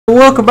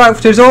Welcome back.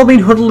 There's all been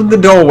huddled in the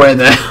doorway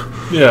there.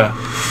 Yeah.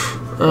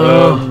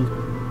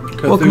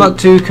 Welcome back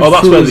to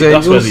Cthulhu's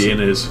that's where Angels. the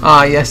inn is.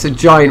 Ah, yes, a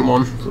giant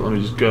one. So let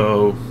me just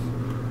go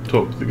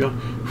talk to the guy.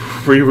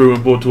 Free room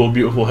and board to all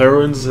beautiful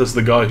heroines, says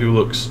the guy who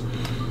looks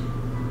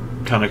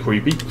kind of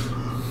creepy.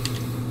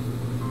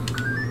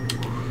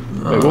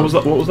 Wait, what was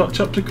that? What was that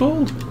chapter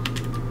called?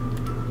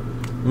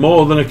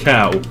 More than a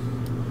cow.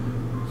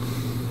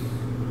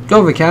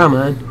 Go with a cow,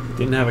 man.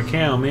 Didn't have a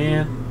cow,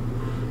 man.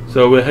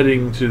 So we're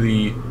heading to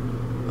the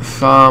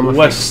Farm.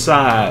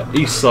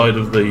 east side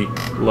of the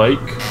lake,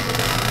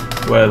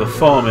 where the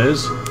farm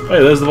is. Hey,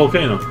 there's the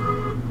volcano.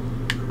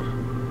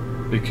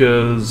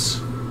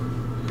 Because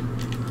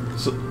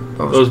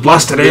those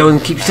blasted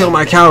aliens keep stealing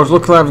my cows.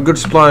 Luckily I have a good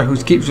supplier who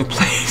keeps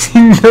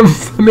replacing them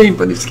for me,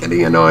 but it's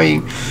getting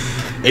annoying.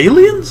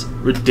 Aliens?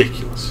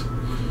 Ridiculous.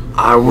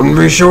 I wouldn't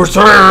be sure,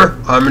 sir.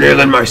 I'm an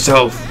alien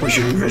myself. We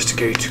should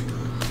investigate.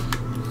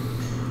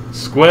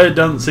 Square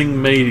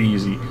dancing made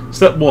easy.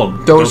 Step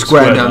 1. Don't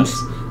square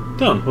dance.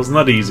 Done. Wasn't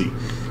that easy?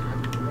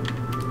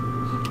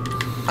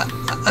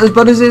 As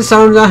bad as it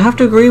sounds, I have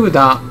to agree with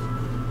that.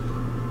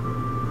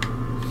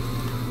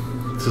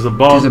 This is a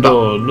barn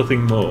door,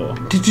 nothing more.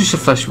 It's just a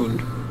flesh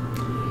wound.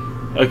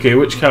 Okay,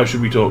 which cow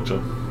should we talk to?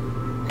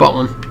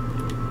 Bottom.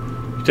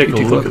 You take a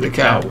look at the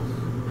cow.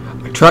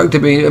 A tractor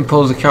beam and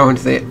pulls the cow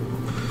into the...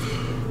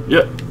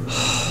 Yep.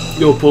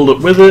 You're pulled up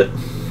with it.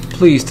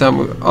 Please tell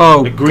me...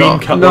 Oh, a green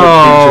cat-like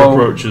creature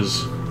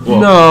approaches.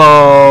 What?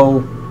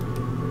 No.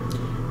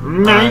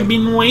 I've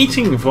been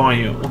waiting for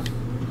you.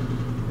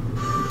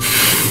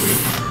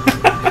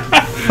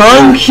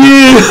 Thank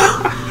you.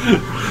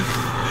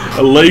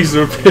 A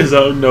laser appears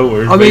out of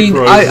nowhere. I mean,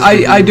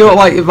 I don't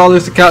like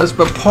Valor's the cats,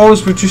 but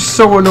paws were just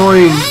so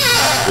annoying.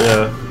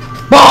 Yeah.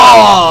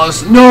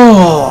 Paws!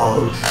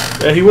 No!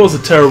 Yeah, he was a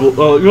terrible...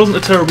 Well, he wasn't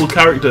a terrible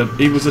character.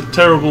 He was a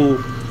terrible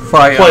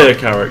player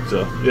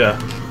character. Yeah.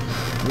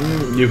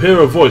 You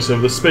hear a voice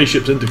over the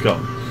spaceship's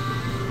intercom.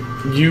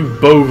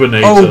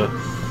 U-Bovinator.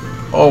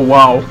 Oh,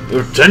 wow.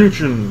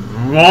 Attention!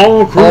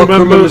 All crew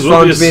members will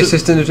found to be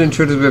assistant to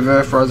intruders with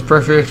verified as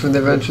preparation when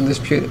they venture this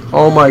punitive.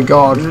 Oh my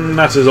god.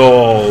 That is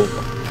all.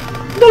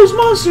 Those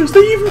monsters, they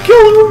even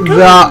killed them.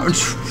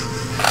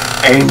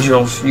 That...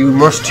 Angels, you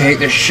must take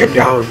this shit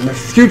down. The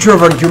future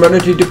of our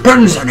humanity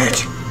depends on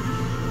it.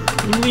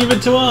 Leave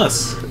it to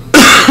us.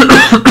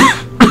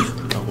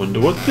 I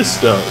wonder what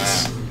this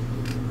does.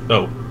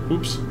 Oh,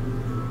 oops.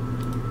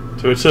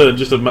 To return,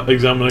 just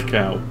examine a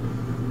cow.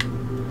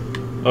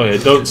 Oh yeah,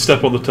 don't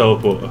step on the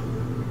teleporter.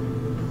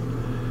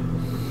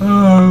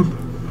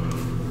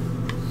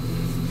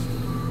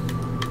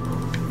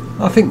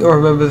 I think I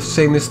remember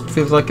seeing this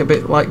feels like a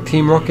bit like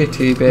Team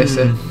Rocket-y,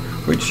 basically,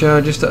 which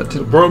just had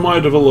to...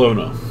 Bromide of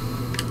Alona.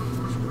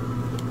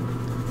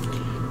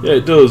 Yeah,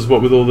 it does.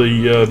 What with all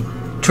the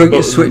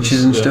trigger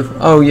switches and stuff.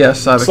 Oh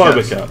yes,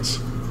 Cybercats.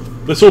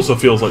 This also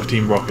feels like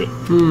Team Rocket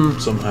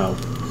somehow.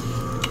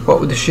 What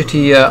with the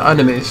shitty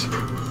enemies?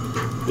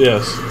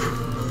 Yes.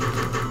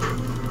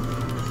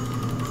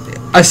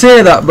 I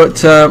say that,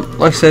 but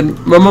like I said,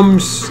 my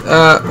mum's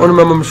one of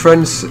my mum's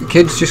friends'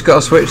 kids just got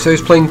a Switch, so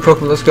he's playing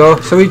Pokemon Let's Go.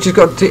 So he just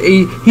got to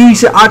he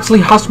actually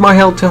has my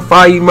help to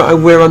find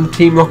where on the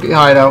Team Rocket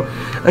hideout,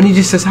 and he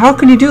just says, "How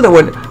can you do that?" I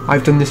went,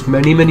 "I've done this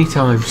many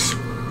times."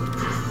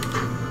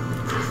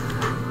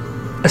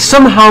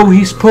 Somehow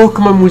his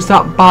Pokemon was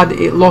that bad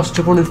it lost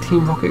to one of the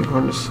Team Rocket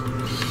grunts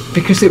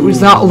because it was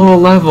that low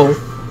level.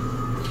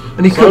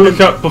 And he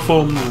Cybercat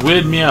performs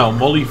Weird Meow,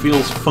 Molly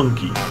feels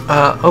funky.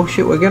 Oh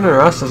shit, we're getting our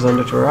asses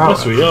under to her out.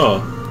 Yes, we are.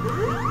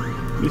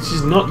 This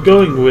is not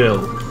going well.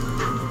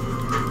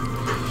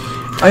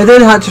 I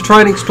then had to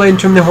try and explain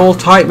to him the whole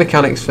type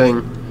mechanics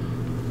thing.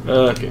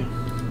 Okay.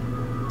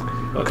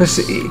 Because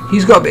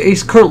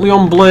he's currently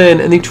on Blaine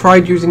and he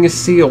tried using a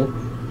seal.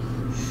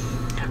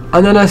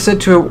 And then I said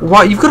to him,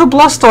 "Why, you've got a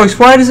Blastoise,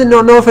 why does it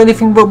not know if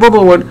anything but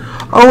Bubble?" I went,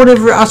 "Oh,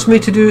 whenever it asked me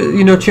to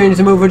do, change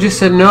the move, I just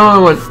said no." I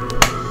went,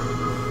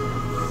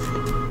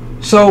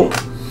 so,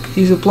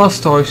 he's a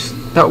Blastoise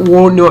that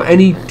won't know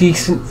any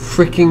decent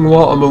freaking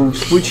water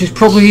moves, which is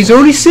probably his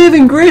only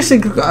saving grace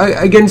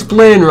against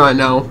Blaine right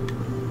now.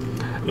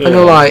 Yeah. And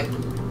they're like,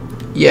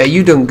 "Yeah,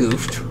 you done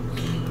goofed.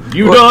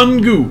 You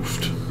done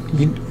goofed."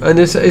 And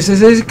it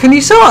says, "Can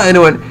you sort it?" And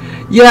I went,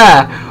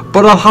 "Yeah,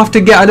 but I'll have to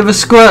get another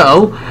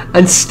Squirtle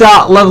and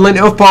start leveling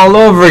it up all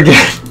over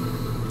again."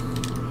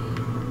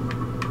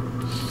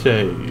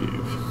 Save.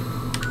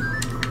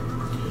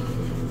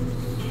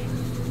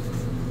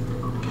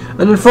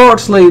 And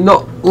unfortunately,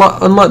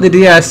 unlike the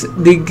DS,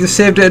 the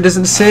save data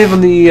doesn't save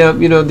on the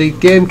the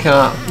game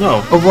cart.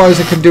 No. Otherwise,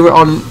 I could do it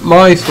on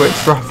my Switch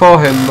for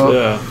him. But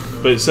yeah,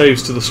 but it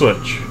saves to the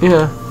Switch.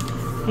 Yeah.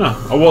 Yeah,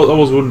 I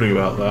was wondering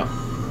about that.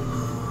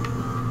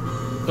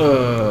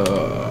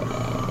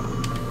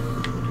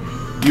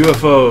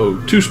 UFO,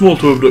 too small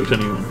to abduct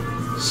anyone.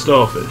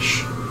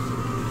 Starfish.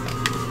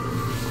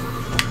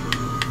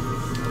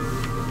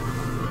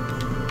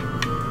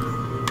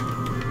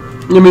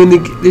 I mean,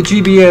 the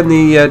GBA and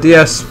the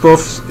DS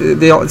both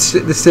they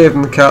save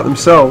in the cart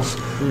themselves,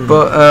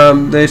 but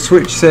the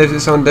Switch saves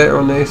its own data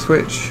on the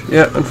Switch.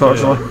 Yeah,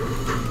 unfortunately. Yeah.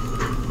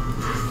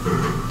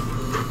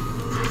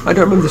 I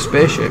don't remember the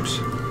spaceships.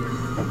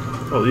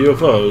 Oh, the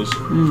UFOs?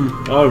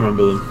 I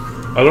remember them.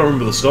 I don't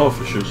remember the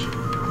starfishes.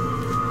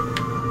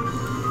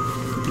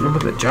 I remember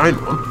the giant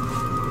one.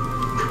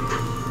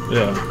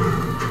 Yeah.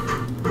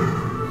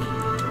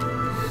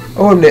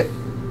 Oh, and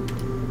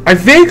I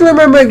vaguely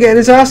remember getting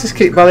his asses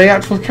kicked by the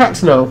actual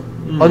cats now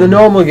on the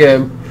normal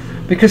game,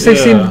 because they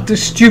seemed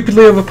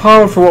stupidly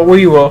overpowered for what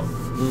we were.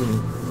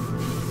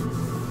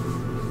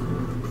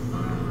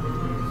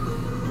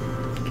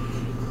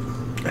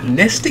 A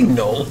nesting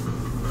doll?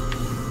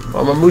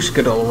 Or a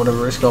musca doll, or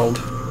whatever it's called.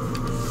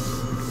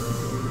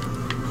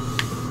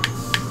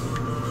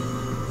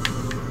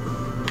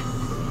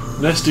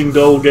 Nesting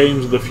doll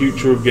games are the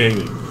future of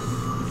gaming.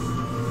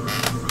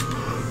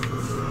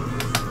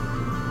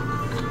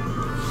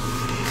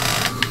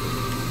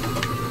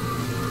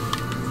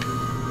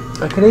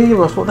 I can hear you,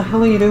 Ross. What the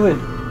hell are you doing?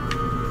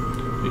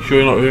 You sure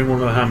you're not doing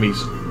one of the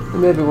hammies?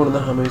 Maybe one of the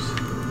hammies.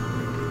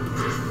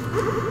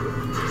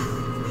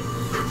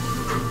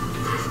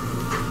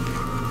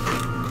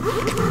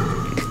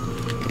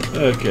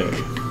 Okay.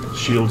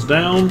 Shields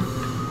down.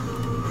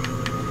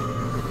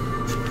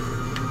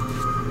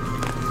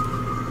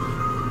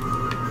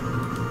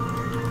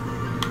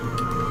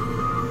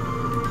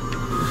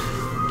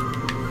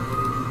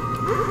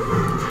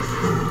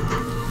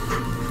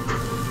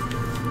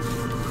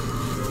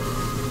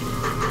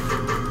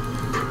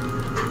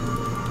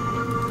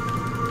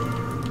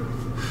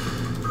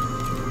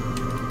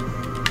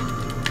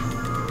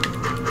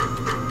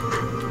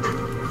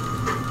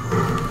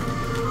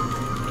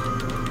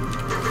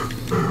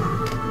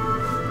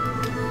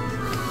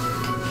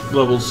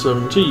 Level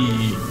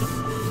 17.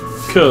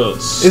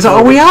 Curse. Is that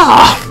all we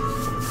are?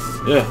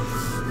 Yeah.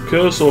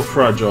 Curse or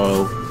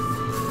fragile?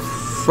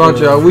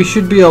 Fragile. We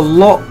should be a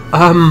lot.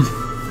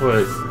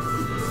 Wait.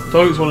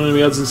 Targets one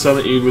enemy adds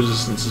insanity,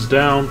 resistance is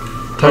down.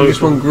 Targets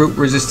one group,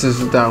 resistance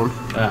is down.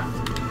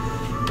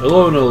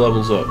 Alone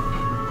levels up.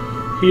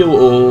 Heal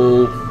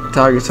all.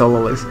 Targets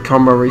all.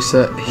 Combo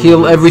reset.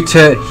 Heal every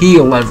turn.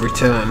 Heal every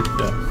turn.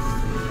 Yeah.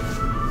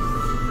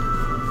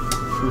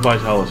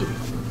 Vitality.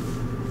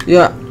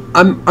 Yeah.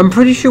 I'm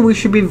pretty sure we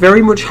should be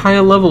very much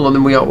higher level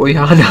than we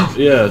are now.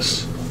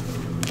 Yes.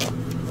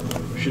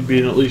 Should be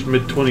in at least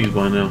mid-20s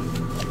by now.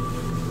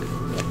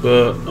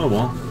 But, oh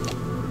well.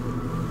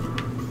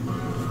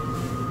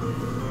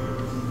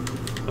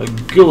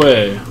 Go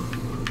away.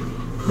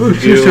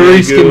 It's just a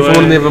reskin for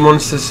one of the other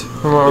monsters,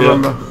 from what I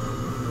remember.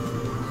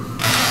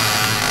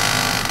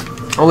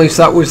 At least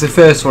that was the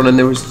first one, and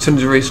there was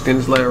tons of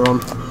reskins later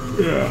on.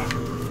 Yeah.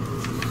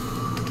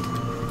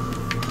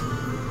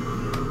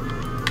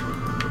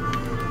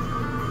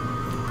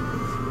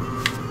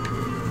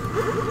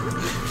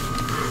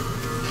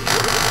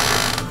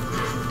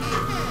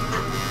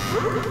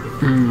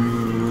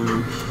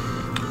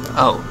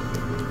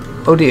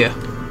 Oh dear.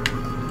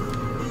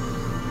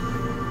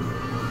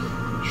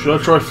 Should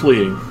I try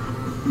fleeing?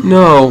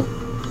 No.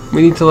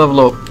 We need to level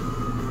up.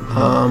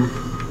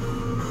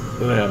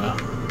 Yeah.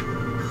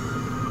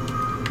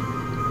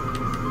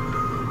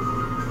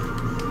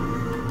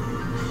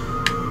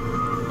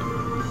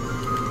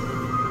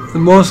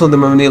 Most of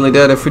them are nearly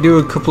dead. If we do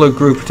a couple of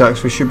group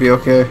attacks, we should be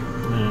okay.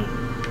 Yeah.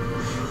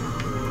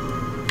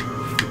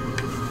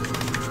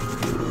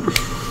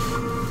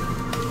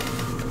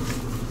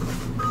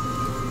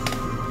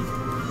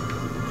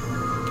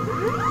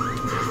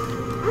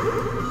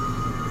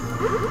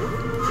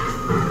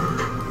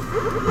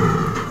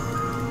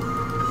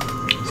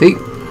 See?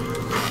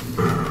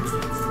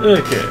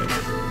 Okay.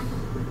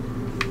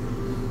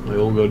 They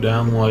all go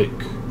down like...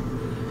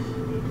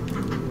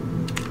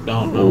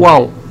 don't know.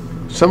 Wow.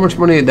 So much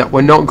money that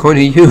we're not going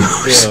to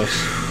use. Yes.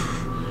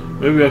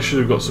 Maybe I should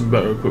have got some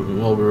better equipment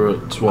while we were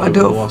at whatever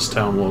the last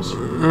town was.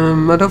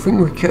 I don't think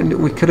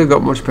we could have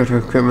got much better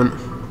equipment.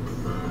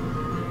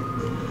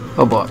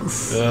 Oh boy.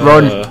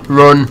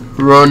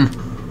 Run.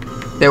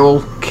 They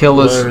will kill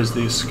us. Where is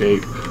the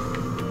escape?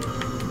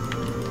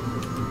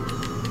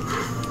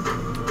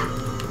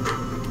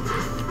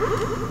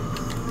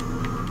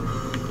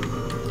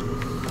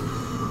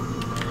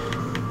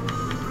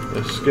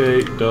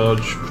 Escape,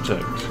 dodge,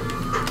 protect.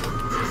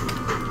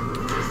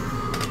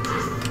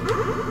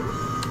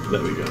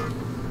 There we go.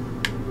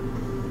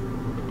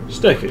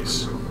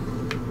 Staircase.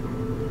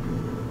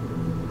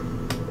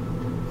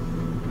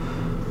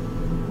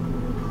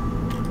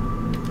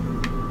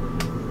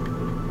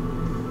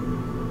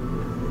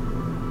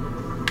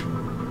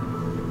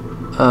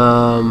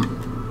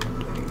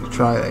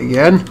 Try it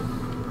again.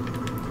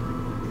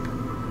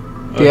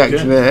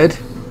 Deactivated,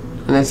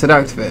 and then said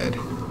activated.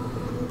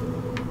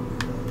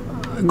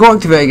 Go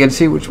activate again,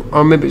 see which,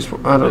 or maybe it's,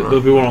 I don't know.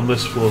 There'll be one on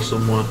this floor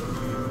somewhere.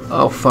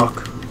 Oh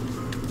fuck.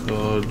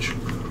 Dodge.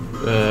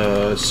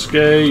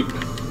 Escape.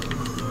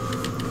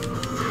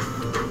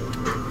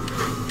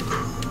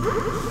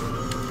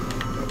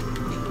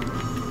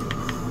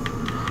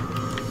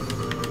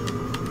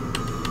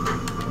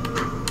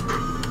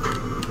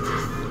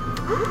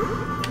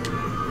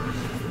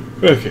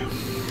 Okay.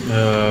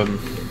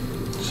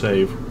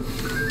 Save.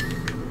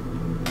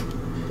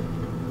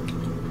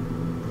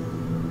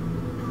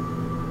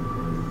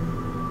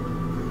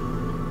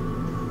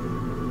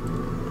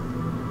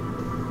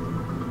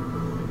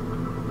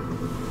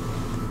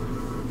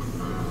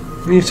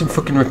 We need some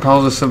fucking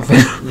repels or something.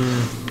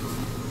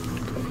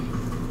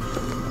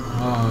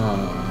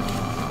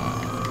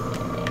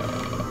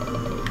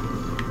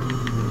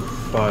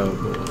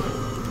 Fireball.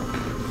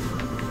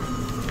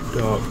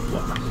 Dark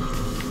blast.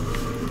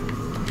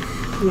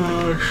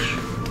 Flash.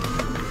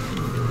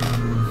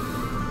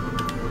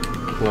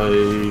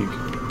 Plague.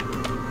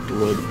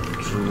 Blood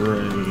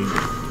drain.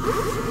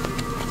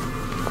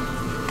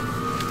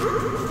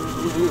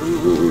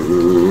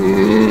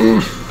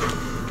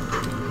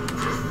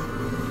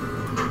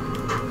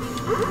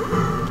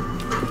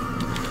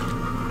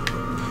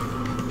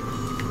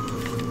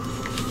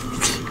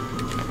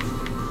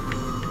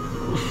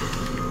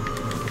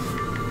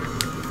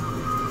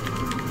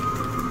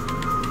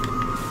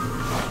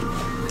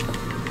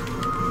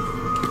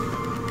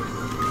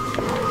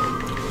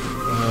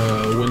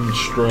 Wind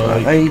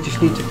strike. I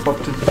just need to pop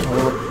to the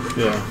toilet.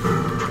 Yeah.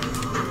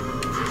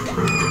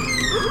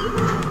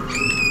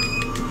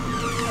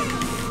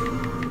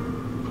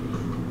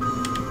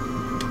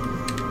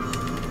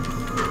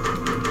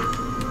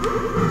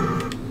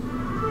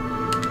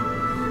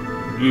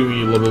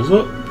 UE levels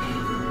up.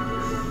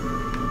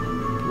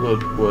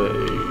 Blood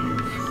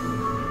wave.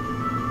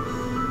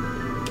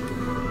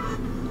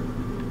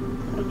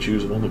 I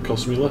choose one that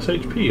costs me less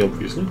HP,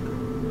 obviously.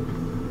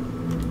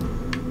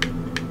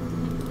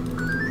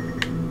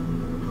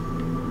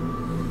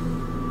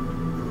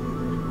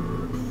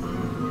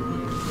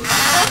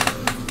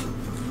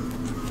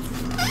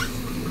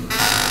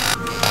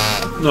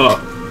 No,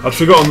 I'd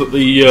forgotten that the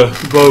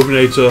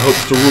U-Bovinator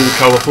hopes to rule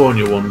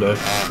California one day.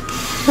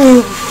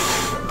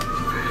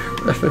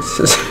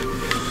 References.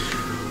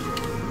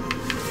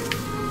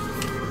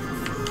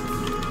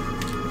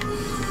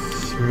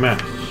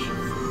 Smash.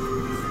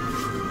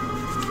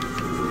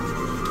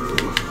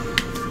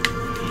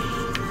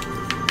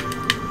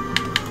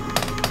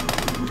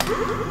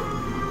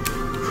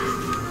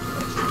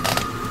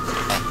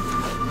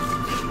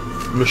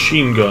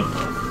 Machine gun.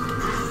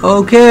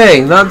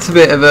 Okay, that's a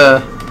bit of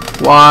a...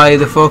 Why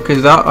the fuck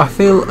is that? I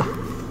feel...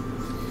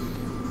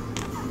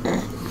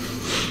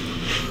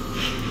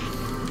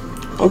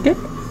 Okay.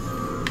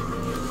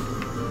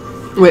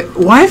 Wait,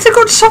 why have they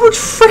got so much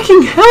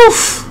freaking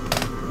health?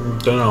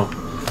 Don't know.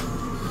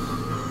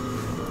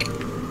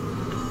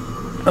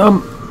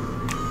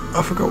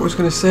 I forgot what I was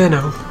going to say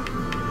now.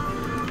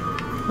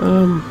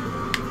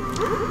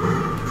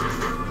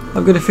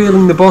 I've got a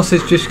feeling the boss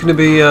is just going to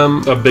be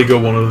a bigger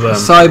one of them. A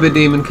cyber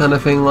demon kind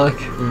of thing, like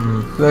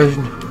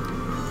version.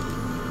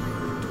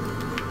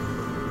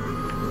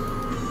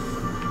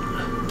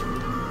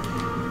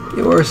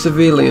 You are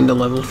severely under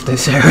level for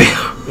this area.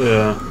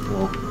 Yeah.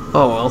 Well.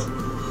 Oh well.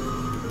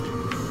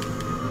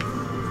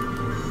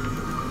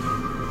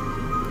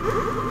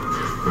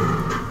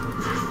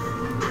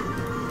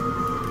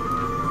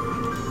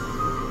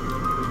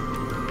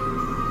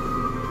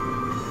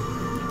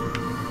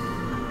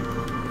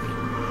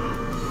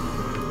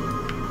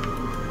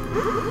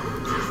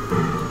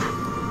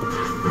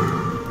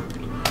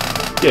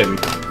 Yeah, we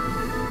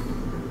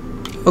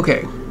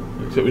Okay.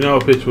 Except we now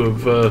appear to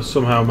have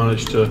somehow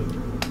managed to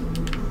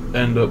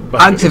end up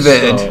back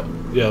Activated. At the start.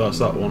 Yeah, that's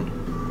that one.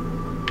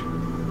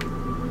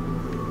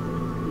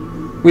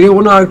 We don't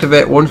want to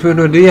activate once, we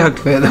want to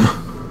deactivate them.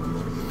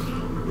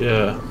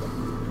 Yeah.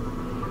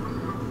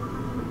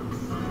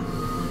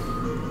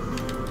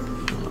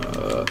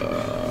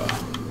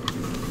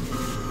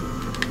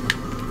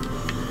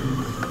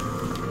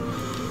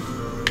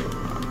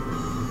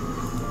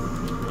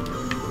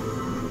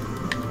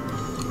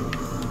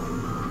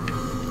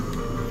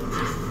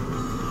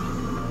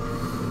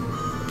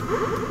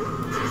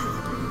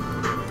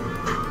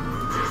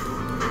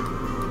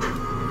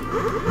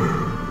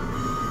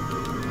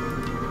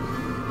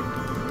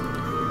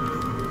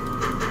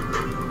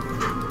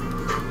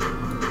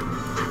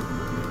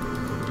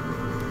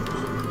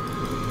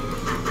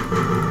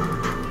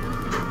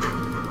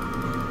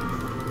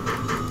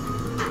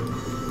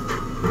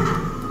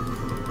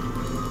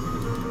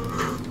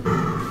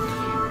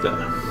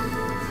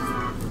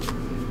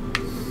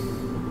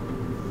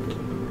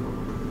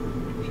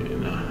 Okay,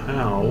 now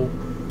how?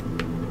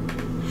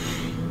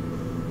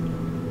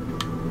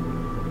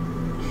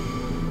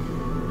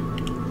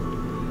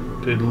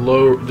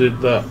 Did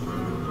that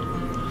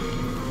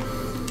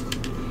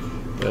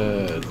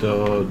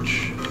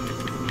dodge,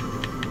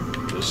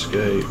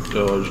 escape,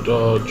 dodge,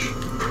 dodge.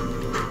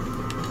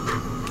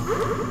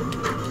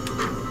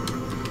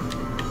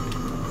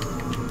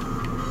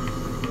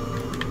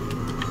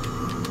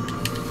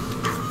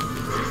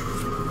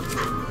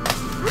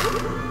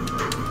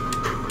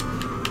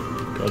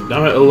 God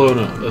damn it,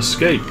 Alona,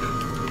 escape.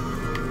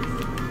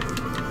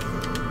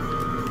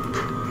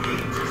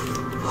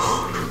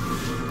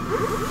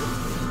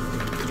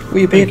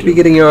 We appear to be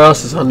getting your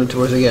asses handed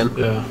to us again.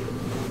 Yeah.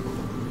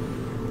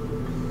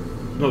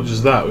 not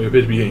just that, we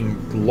appear to be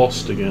getting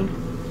lost again.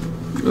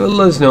 Well,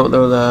 let's know what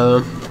they're there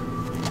then.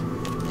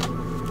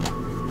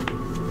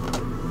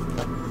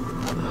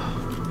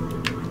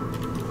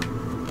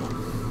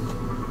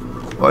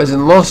 What, is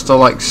in lost or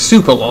like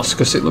super lost?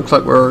 Because it looks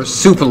like we're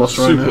super lost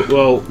right now.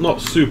 Well,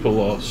 not super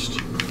lost.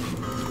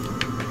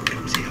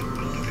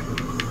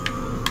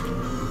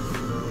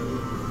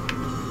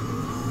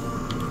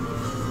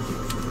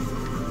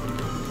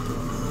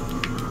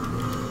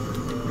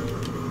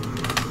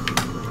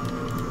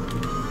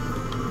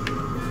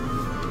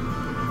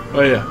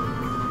 Oh yeah,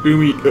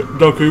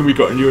 Dog Umi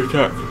got a new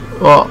attack.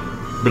 What?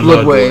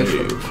 Blood wave.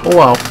 Oh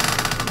wow.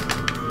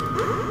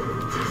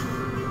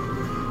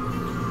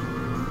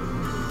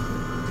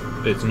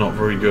 It's not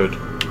very good.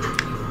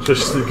 Especially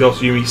since it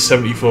costs Yumi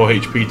 74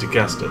 HP to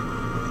cast it.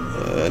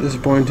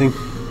 Disappointing.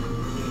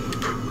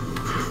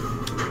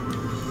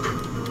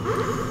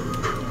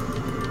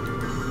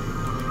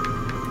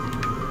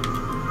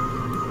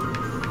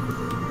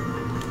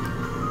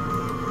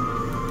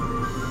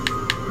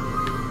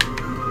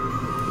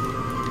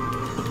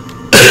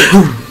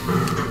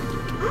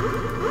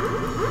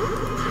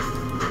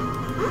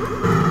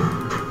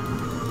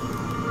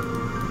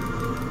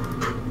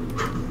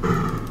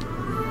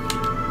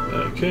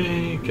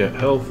 Okay, get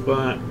health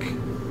back.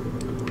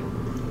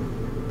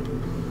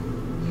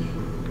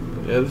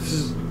 Yeah, this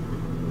is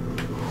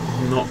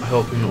not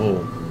helping at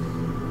all.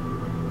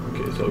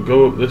 Okay, so I'll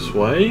go up this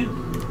way.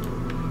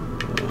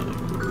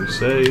 Quickly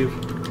save.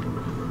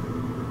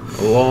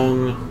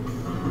 Along.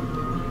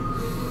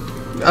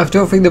 I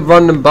don't think the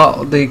random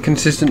battle, the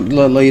consistent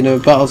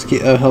battles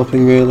are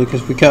helping really,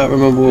 because we can't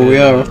remember where we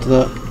are after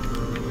that.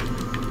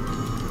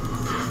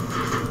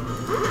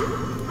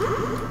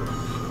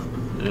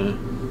 Yeah.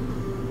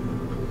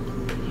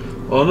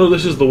 Well, I know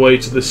this is the way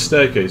to this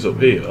staircase up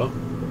here,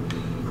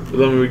 but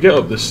then when we get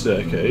up this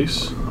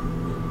staircase,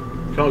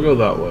 can't go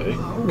that way.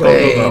 Can't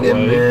Wait go that a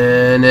way.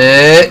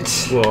 minute.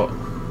 What?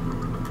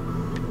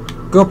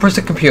 Go press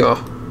the computer.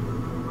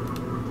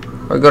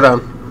 Or go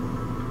down.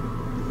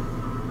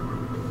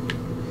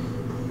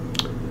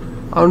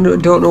 I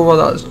don't know what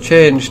that's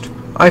changed.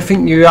 I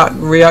think you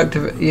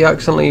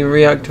accidentally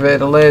reactivated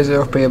a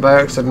laser up here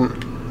by accident.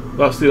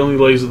 That's the only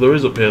laser there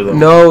is up here, though.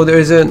 No, there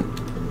isn't.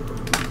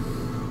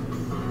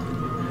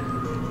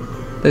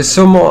 There's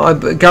some, I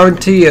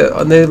guarantee you,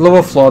 on the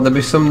lower floor there'll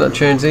be some that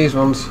change these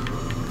ones.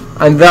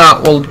 And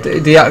that will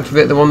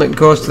deactivate the one that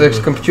goes to the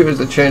computers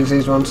that change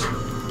these ones.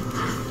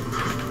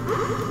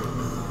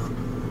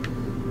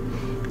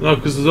 No,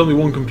 because there's only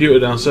one computer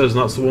downstairs,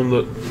 and that's the one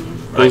that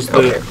does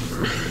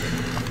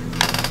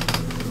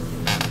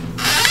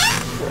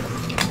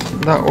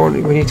That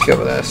one, we need to go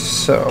over there,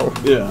 so...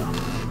 Yeah.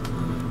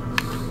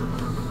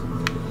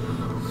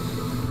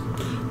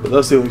 But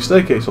that's the only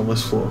staircase on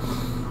this floor.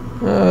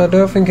 I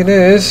don't think it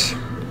is.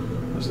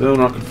 That's the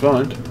only one I could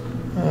find.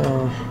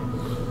 Oh.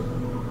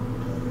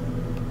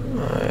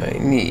 I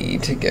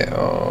need to get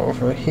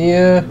over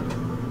here,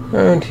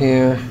 around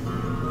here.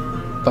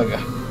 Bugger.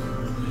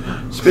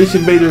 Space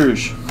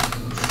Invaders!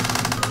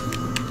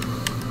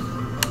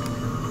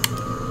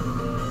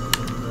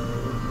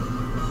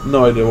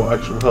 No idea what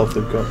actual health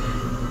they've got.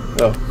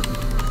 Oh.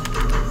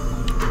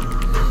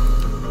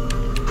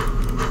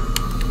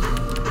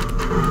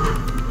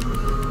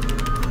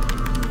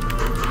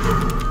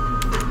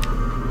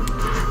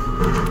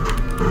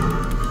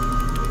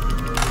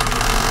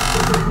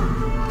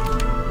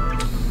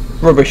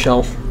 Rubbish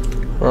shelf.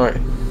 Right.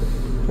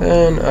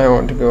 Then I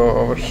want to go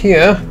over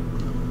here.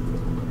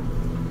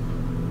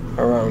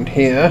 Around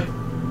here.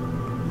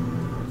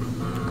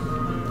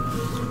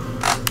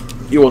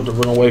 You want to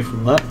run away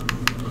from that,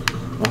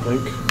 I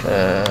think.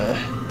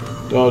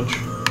 Dodge.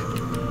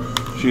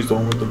 She's the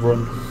one with the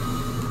run.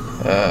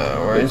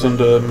 Where it's is it?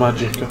 under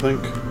magic, I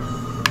think.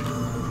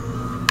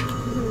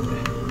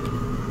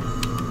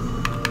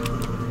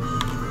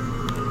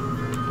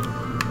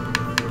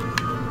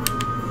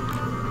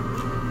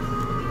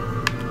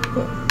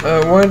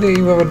 Why do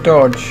you have a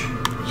dodge?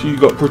 She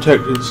got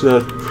protect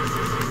instead.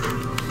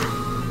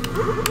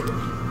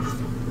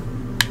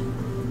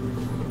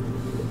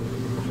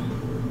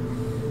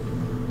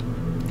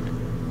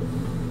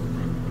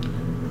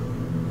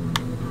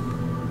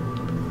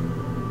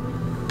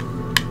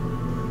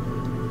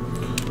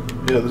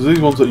 Yeah, there's these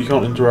ones that you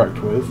can't interact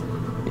with.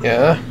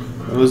 Yeah.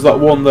 And there's that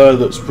one there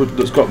that's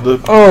got the...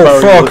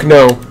 Oh fuck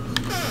no!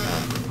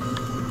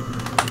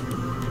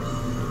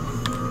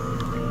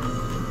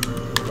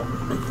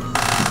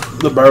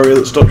 The barrier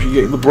that stops you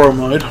getting the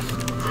bromide.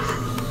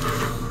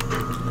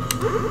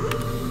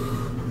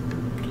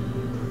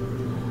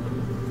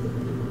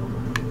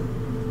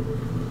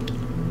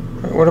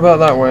 What about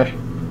that way?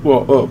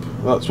 What, up?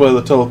 That's where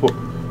the teleport...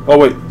 Oh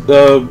wait,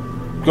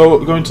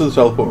 go into the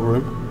teleport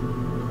room.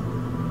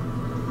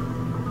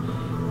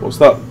 What's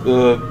that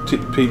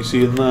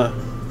PC in there?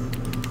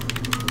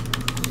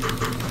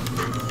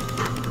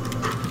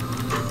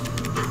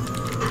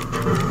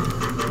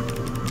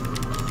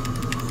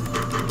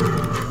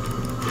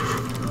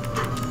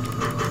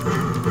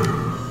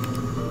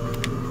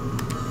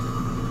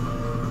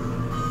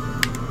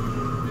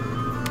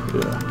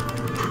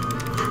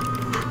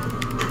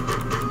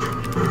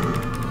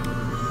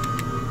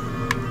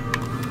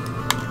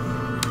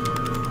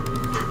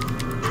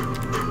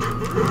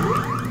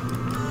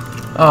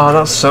 Oh,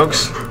 that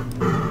sucks.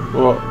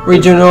 What?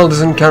 Regional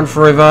doesn't count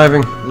for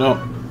reviving. No.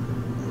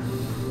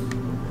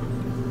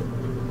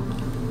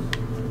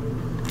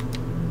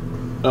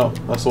 No,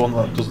 that's the one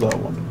that does that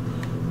one.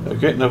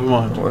 Okay, never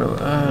mind.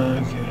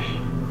 Okay.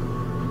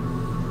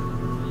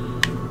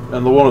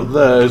 And the one up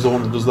there is the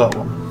one that does that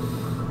one.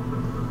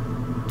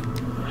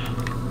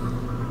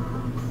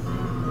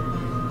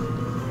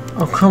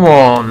 Oh, come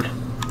on.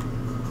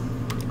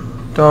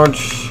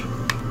 Dodge.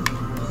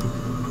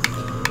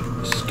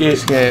 Escape.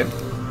 Escape.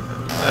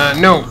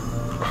 No.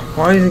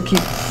 Why does it keep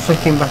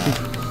flicking back and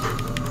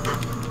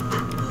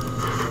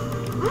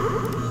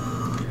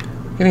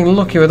getting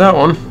lucky with that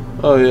one.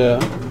 Oh yeah.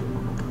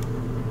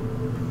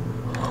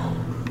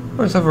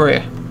 What's over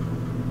here?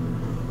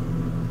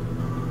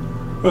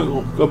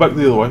 Go back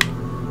the other way.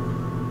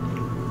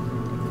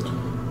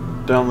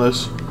 Down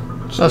this.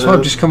 That's what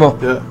I've just come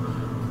up. Yeah.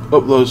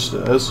 Up those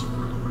stairs.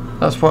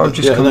 That's what I've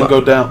just yeah, come and then up.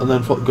 go down, and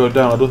then go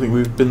down. I don't think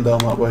we've been down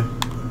that way.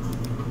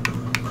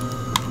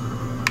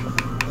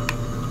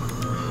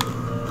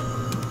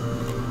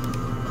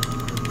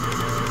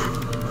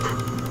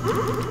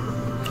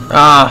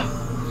 Ah,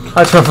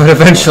 that's what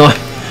eventually.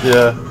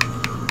 Yeah.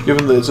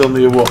 Given that it's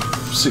only a what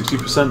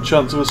 60%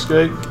 chance of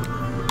escape.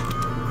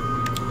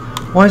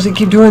 Why does it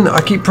keep doing that?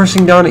 I keep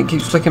pressing down, it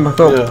keeps flicking back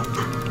up. Yeah.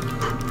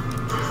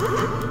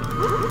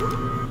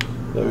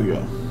 There we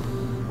go.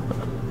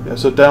 Yeah,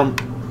 so down.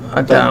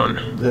 Down.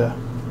 Yeah.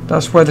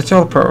 That's where the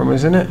teleport room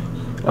is, isn't it?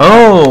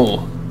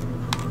 Oh!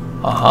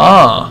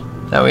 Aha!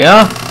 There we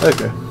are.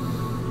 Okay.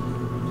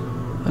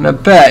 And I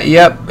bet,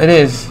 yep, it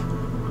is.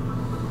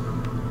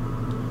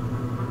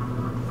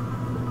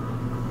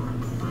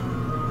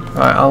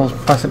 Right, I'll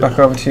pass it back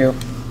over to you.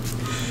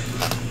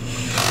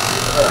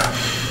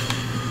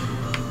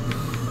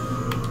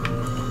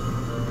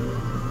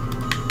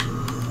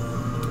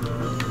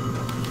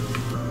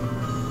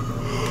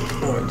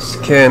 Oh, it's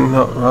Kane,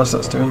 not Raz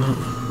that's doing that.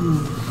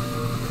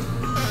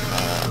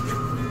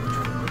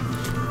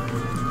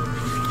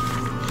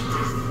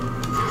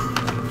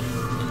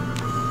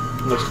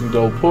 Nesting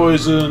Dull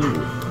Poison,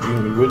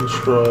 Uni Wind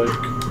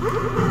Strike.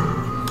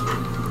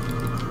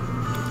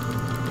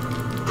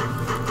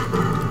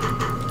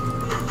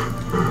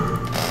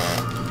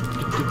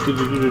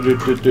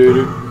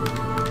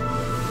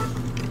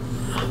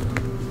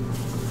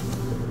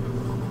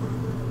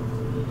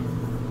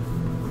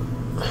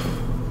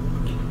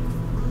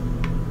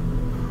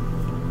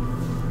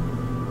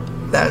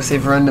 That's the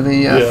other end of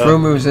the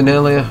room we was in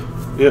earlier.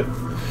 Yep.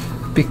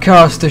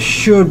 Because there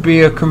should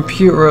be a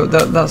computer at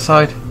that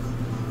side.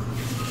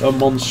 A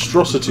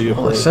monstrosity of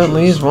Well, there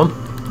certainly is one.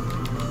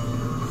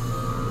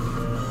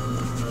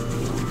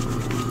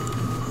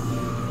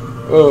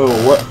 Oh,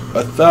 what?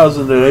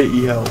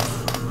 1,080 health.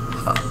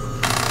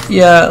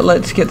 Yeah,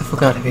 let's get the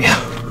fuck out of here.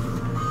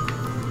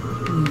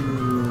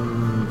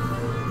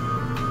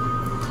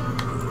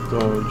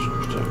 Dodge,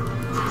 protect.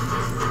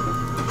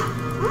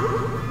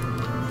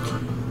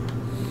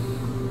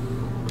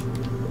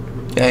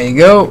 There you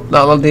go.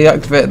 That'll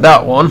deactivate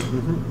that one.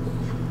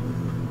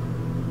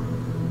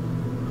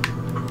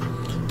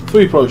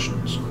 3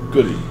 potions.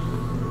 Goody.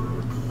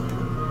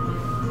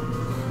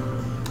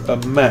 A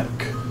mech.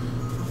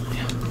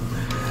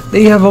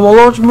 They have a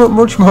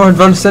much more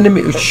advanced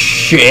enemy.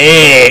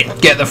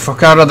 Shit! Get the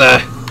fuck out of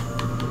there.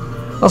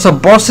 That's a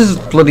boss's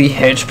bloody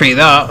HP,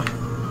 that.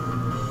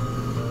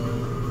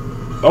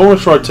 I want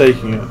to try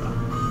taking it.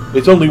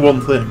 It's only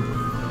one thing.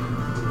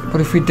 But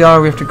if we die,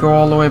 we have to go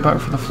all the way back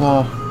from the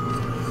floor.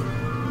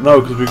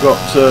 No, because we've got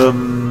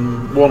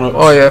 1-ups.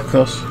 Oh yeah, of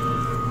course.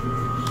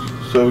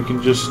 So we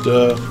can just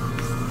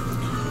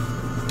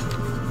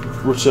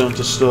return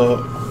to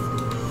start.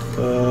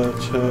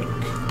 Tech.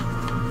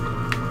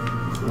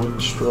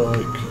 Wind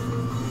Strike.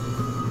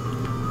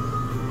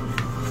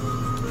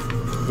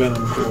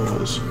 Venom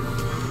Claws.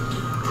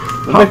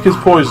 The mech is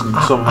poisoned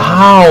somehow.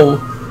 How?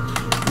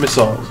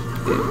 Missiles.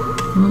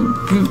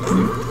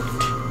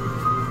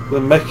 The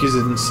mech is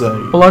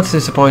insane. Well, that's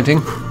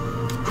disappointing.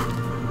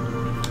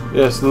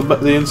 Yes,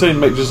 the insane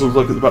mech just looks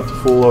like it's about to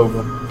fall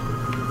over.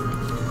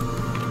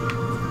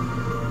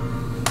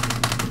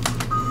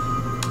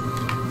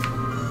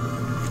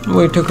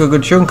 We took a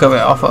good chunk of it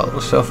off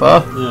so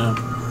far. Yeah.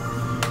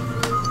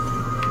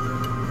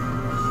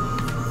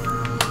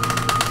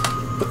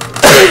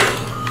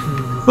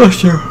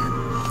 Bless you.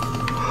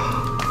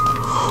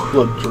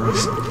 Blood drain.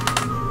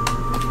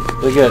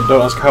 Again,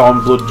 don't ask how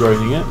I'm blood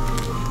draining it.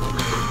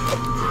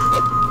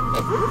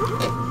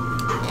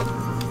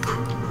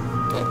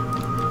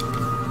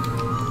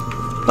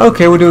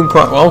 Okay, we're doing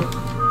quite well.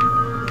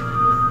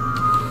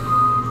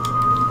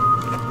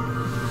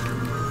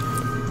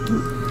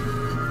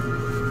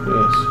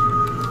 Yes.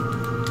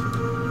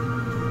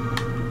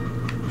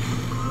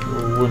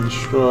 Wind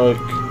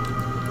Strike.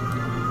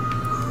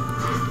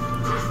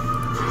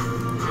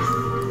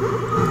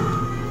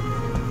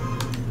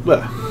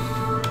 There.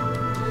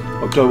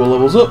 October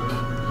levels up.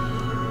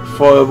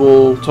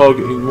 Fireball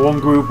targeting one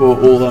group or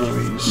all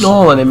enemies.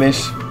 All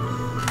enemies.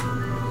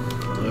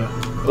 Yeah.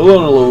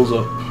 Alona levels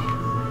up.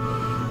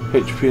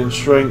 HP and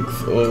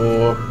strength,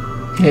 or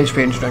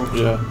HP and strength.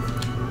 yeah.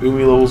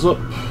 Umi levels up.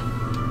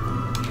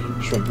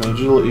 Strength and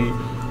agility.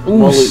 Ooh,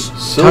 Molly,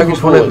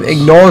 targets one that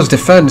ignores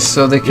defense,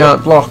 so they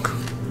can't block.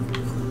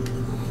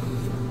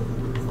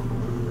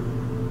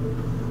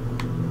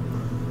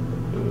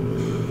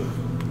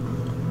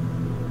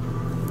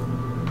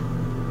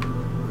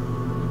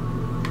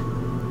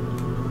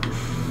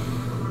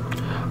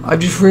 I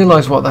just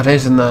realised what that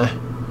is in there.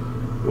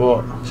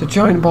 What? It's a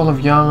giant ball of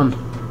yarn.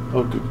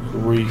 Oh, good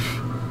grief.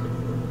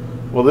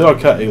 Well, they are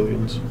cat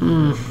aliens.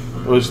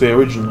 Or as they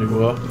originally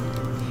were.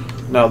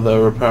 Now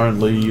they're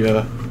apparently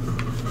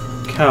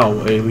cow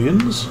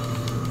aliens.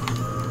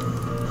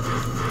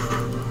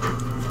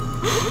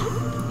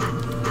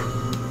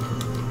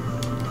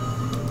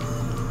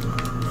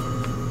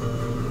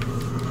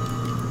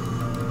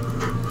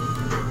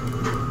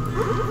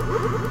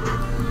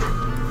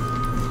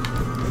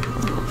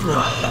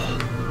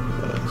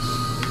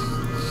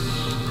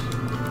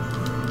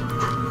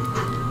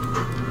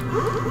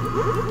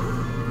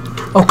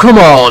 Oh, come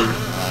on!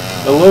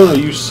 Alona,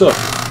 you suck.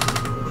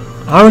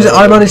 How is it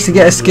I managed to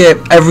get escape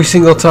every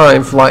single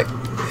time for like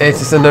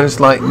ages, and then it's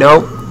like,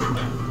 no.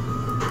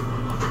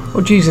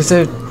 Oh Jesus,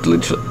 they're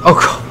literally... Oh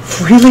God,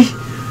 really?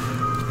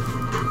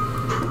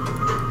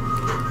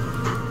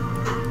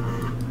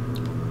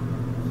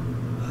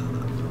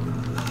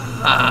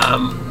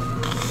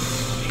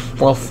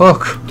 Well,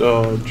 fuck.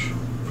 Dodge.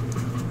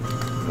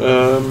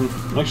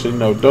 Actually,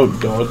 no, don't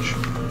dodge.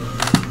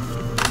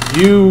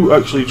 You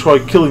actually try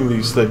killing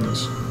these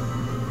things.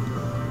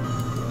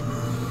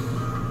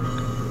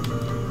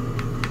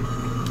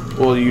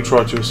 Or you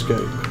try to escape.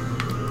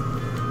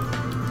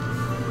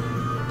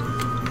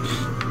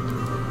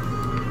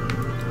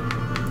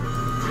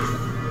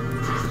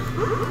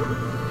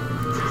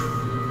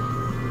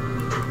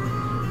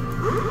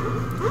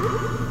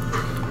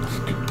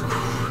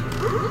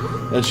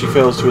 And she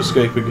fails to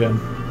escape again.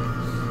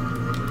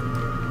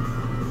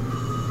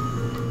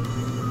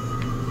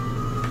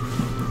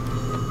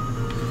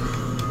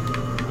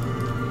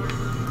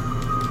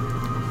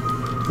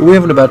 Are we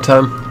having a bad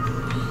time?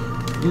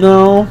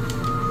 No.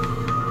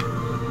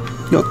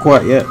 Not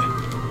quite yet.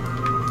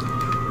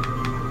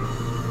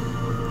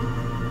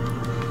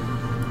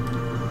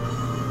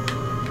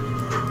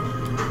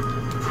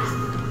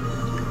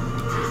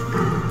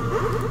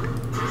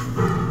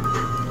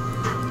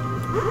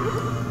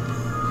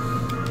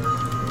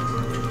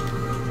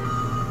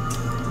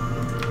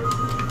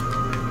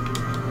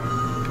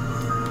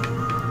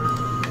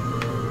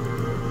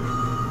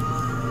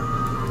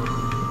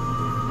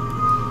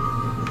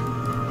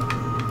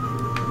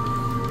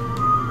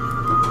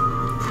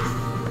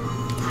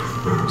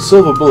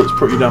 Silver bullet's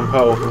pretty damn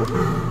powerful.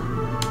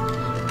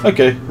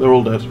 Okay, they're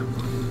all dead.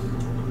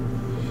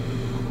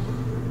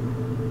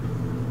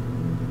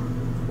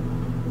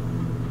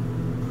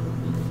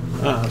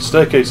 Ah,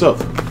 staircase up.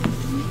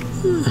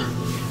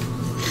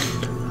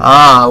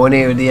 Ah, we're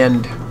near the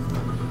end.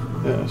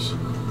 Yes.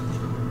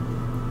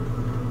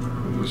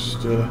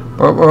 Just,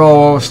 We're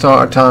all start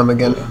our time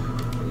again.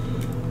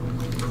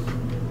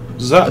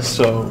 that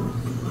so?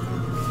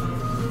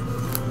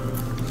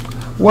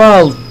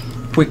 Well,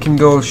 we can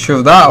go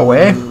shove that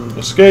away.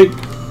 Escape.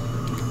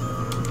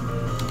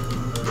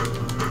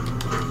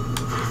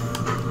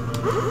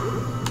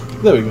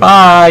 There we go.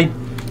 Bye.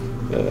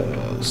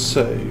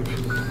 Save.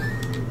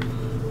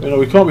 You know,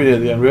 we can't be near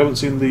the end. We haven't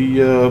seen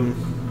the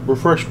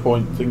refresh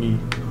point thingy.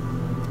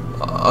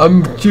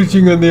 I'm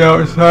shooting on the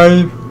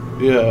outside.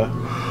 Yeah.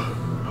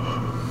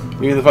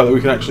 You mean the fact that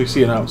we can actually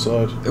see an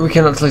outside? We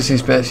can actually see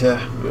space, yeah.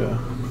 Yeah.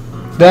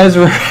 There's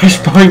a refresh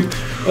point.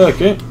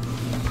 Okay.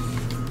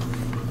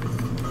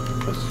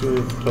 Let's go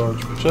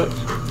dodge protect.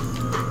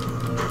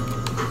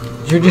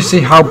 You just see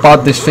how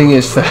bad this thing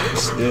is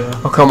first. Yeah.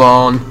 Oh, come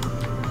on.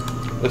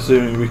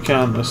 Assuming we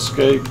can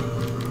escape.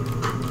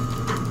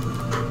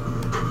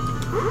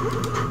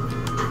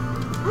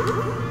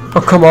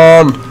 Oh, come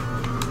on.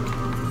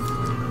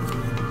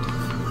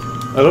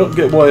 I don't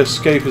get why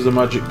escape is a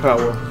magic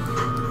power.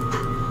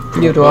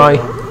 Neither do I.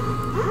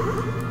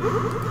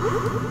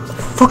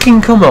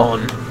 Fucking come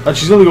on. And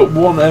she's only got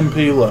 1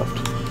 MP left.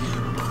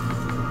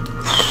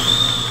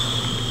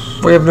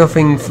 We have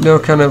nothing, no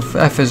kind of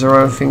effers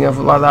or anything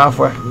like that, have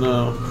we?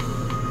 No.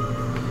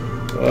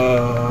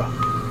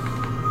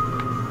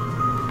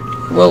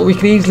 Well, we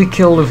can easily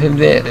kill the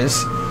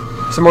invaders.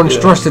 It's a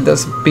monstrosity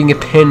that's being a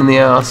pain in the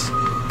ass.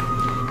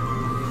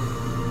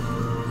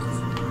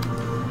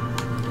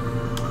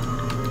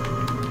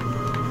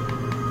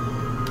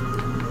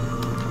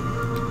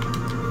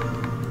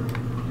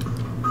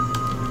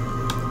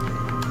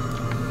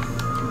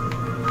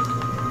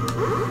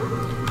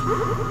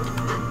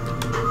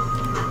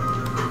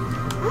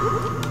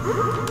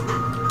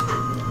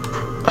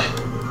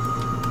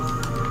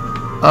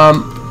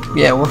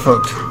 Yeah, we're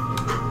fucked.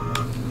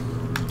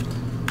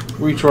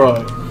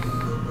 Retry.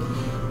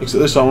 Except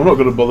this time I'm not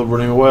going to bother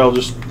running away, I'll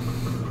just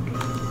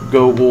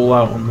go all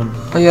out on them.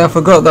 Oh yeah, I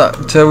forgot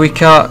that we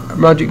can't,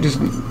 magic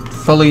doesn't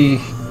fully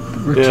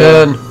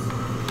return.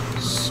 Yeah.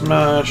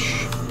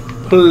 Smash.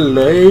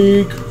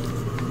 Plague.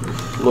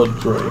 Blood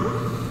drain.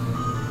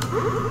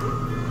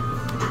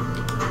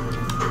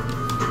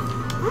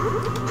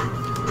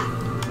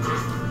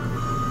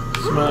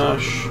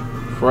 Smash.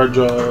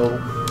 Fragile.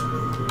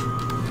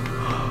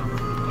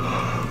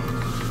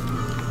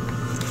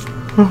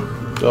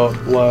 Dark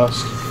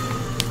blast.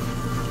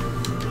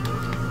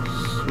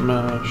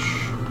 Smash.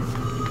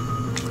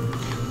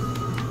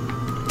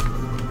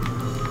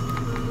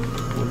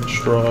 Wind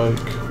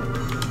strike.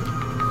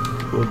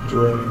 Blood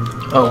drain.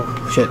 Oh,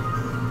 shit.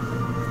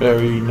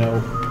 Very no.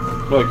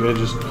 Okay,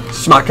 just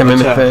Smack him in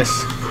the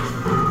face.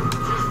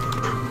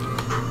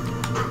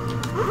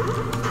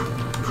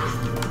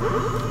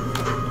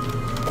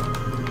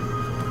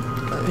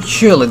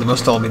 Surely they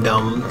must all be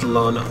down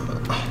low enough.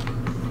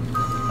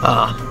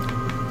 Ah.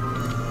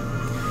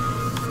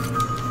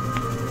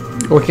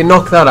 We can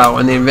knock that out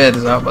and the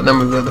invaders out, but then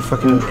we've got the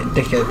fucking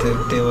dickhead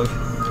to deal with.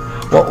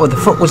 What the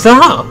fuck was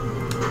that?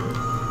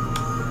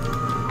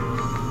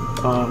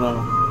 oh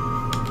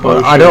no.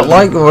 Well, I don't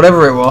like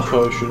whatever it was.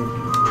 Potion.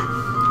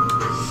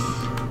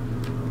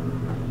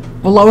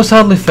 Well, that was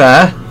hardly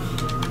fair.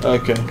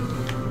 Okay.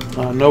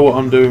 I know what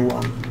I'm doing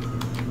wrong.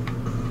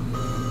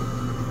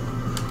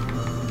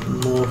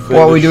 More What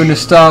are we doing in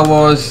Star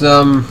Wars,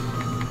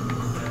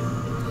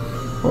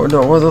 what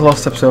was the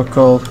last episode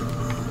called?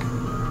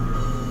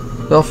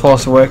 Not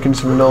Force Awakens,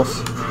 something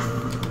else.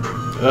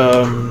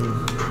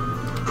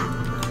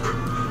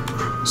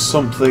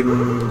 Something.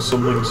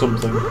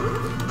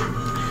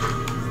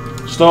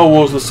 Star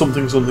Wars, the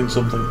something.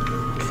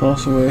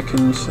 Force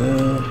Awakens,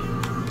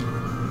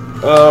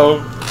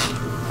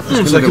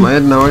 It's stuck in my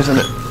head now, isn't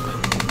it?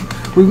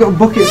 We've got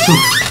buckets of...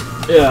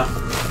 Yeah.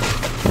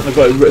 I've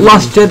got it written.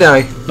 Last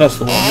Jedi. That's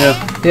the one, yeah.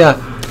 Yeah.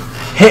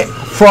 Hit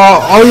for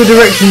all your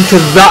direction to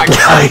that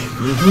guy.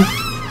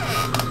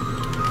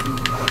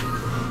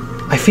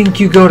 I think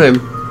you got him.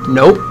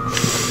 Nope.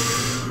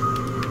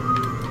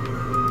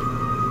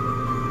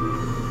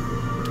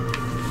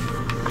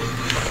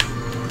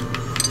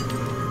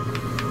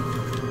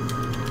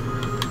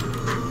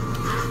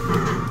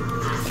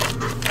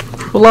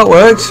 Well, that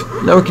works.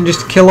 Now we can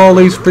just kill all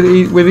these with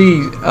ease.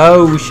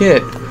 Oh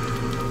shit.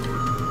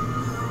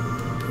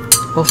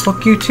 Well,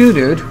 fuck you too,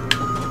 dude.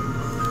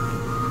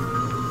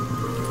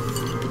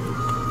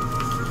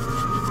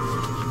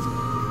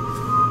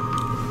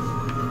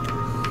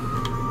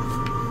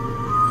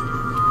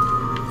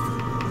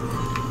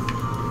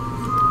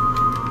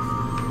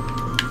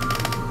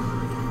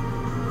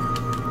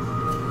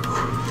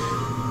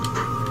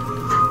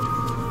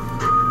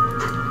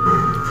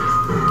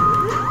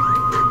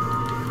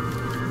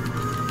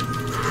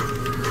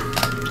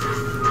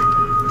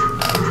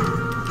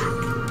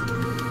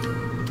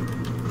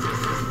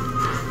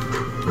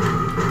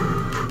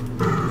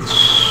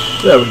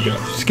 There we go.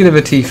 Skin of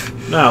a teeth.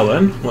 Now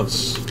then,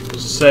 let's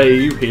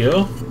save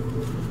here.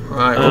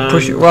 Right, we'll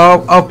push it.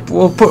 Well,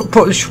 we'll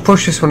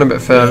push this one a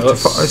bit further. Yeah,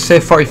 Let's say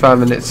 45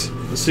 minutes.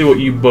 Let's see what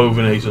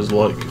U-Bovinator's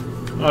like.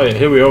 Oh yeah,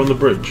 here we are on the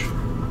bridge.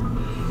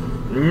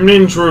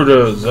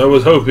 Intruders, I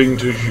was hoping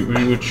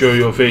we would show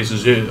your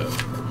faces here.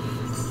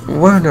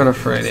 We're not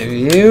afraid of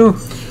you.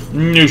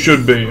 You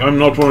should be. I'm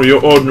not one of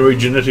your ordinary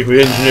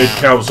genetically engineered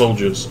cow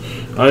soldiers.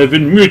 I have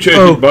been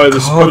mutated by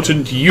this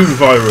potent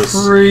U-virus.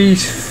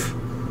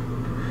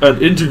 And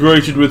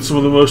integrated with some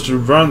of the most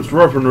advanced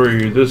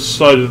weaponry this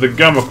side of the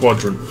Gamma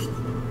Quadrant.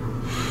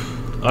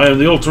 I am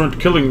the ultimate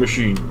killing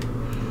machine.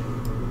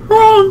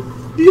 Wrong!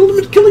 The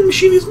ultimate killing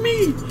machine is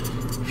me!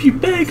 If you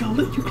beg, I'll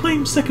let you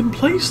claim second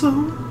place,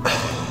 though.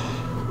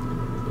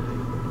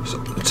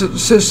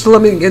 So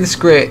let me get this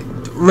straight.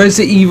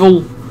 Resident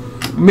Evil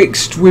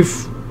mixed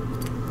with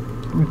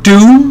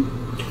Doom?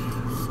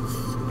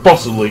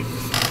 Possibly.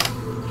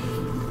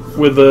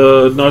 With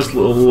a nice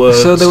little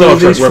so there Star were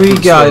Trek these three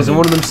guys, and on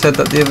one of them said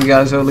that the other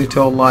guys only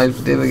told lies,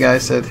 but the other guy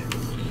said...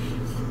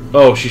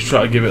 Oh, she's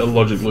trying to give it a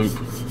logic loop.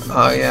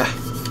 Oh, yeah.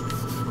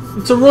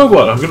 It's a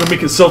robot. I'm going to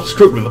make it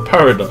self-destruct with a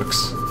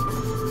paradox.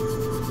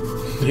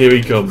 Here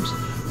he comes.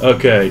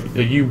 Okay,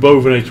 a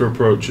U-Bovinator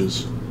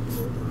approaches.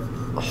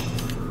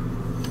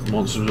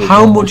 Monsters.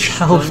 How much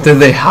health do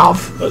they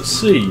have? Let's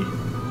see.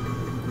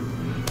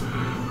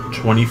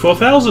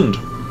 24,000.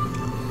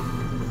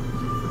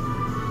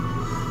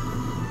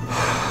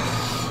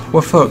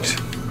 We're fucked.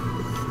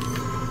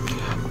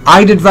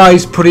 I'd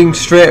advise putting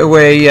straight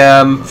away you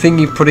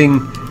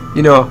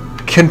know,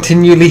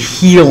 continually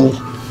heal.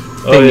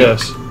 Oh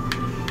yes.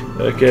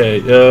 Okay.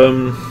 Give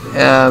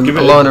it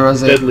Alana a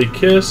has deadly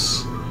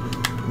kiss.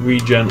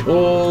 Regen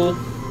all.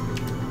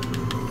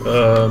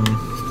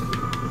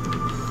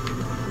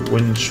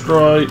 Wind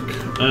strike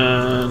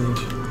and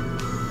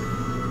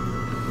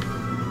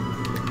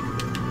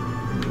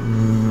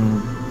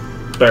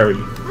berry.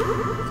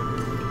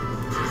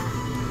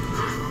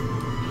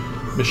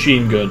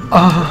 Machine gun.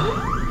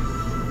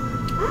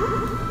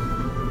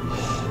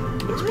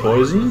 It's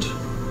poisoned.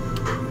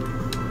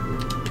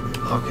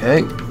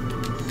 Okay.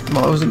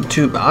 Well, it wasn't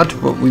too bad,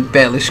 but we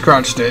barely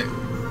scratched it.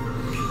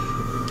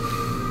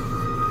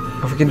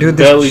 If we can do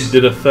this... Barely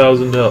did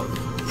 1,000 health.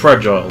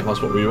 Fragile, that's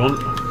what we want.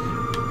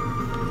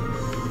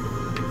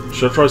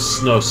 Should I try...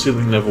 No,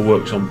 sealing never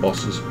works on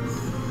bosses.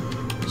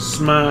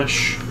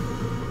 Smash.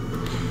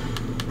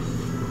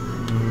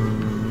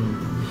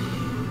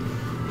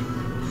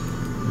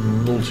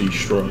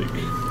 Multi-strike.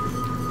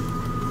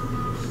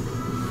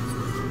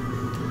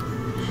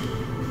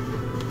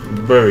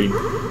 Bury.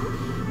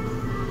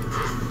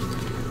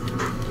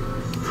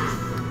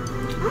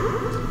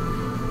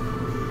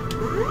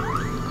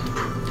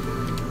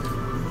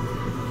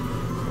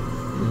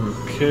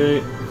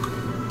 Okay.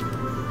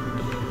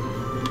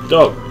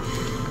 Dark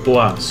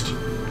Blast.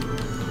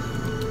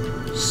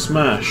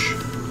 Smash.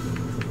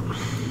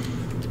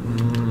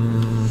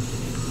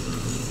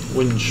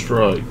 Wind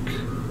Strike.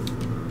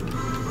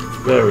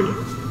 Bury.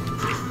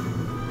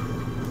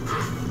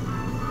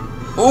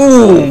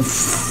 Oh,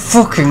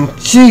 fucking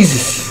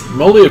Jesus!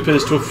 Molly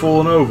appears to have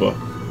fallen over.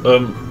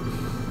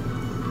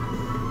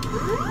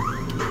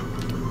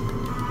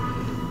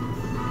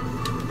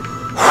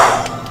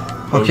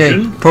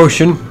 Okay,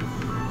 potion.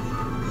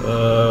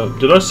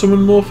 Did I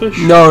summon more fish?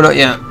 No, not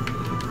yet.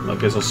 I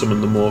guess I'll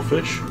summon the more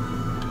fish.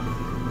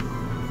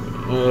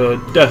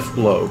 Death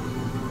Blow.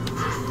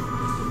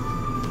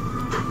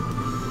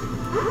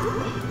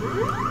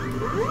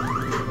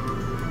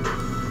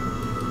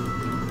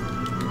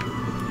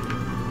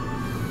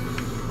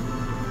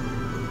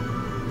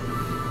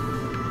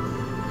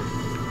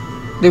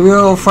 They were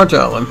all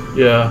fragile then?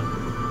 Yeah.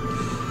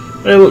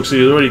 Hey, look, see,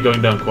 he's already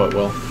going down quite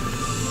well.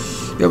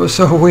 Yeah, but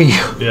so are we.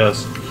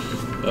 Yes.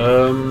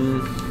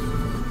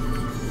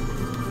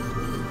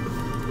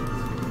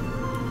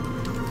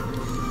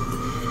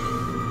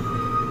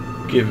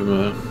 Give him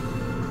a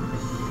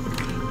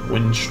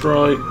Wind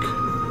Strike.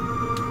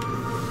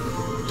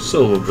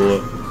 Silver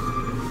Bullet.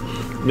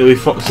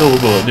 Silver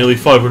Bullet, nearly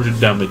 500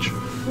 damage.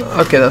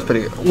 Okay, that's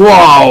pretty good.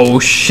 Wow,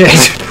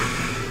 shit!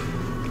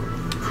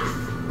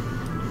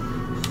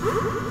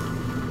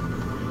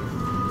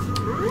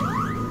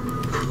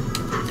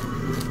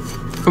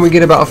 And we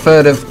get about a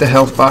third of the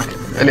health back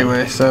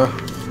anyway, so...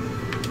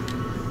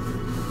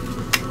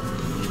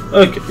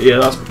 Okay, yeah,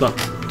 that's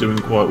doing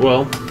quite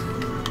well.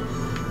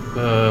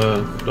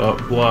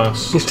 Dark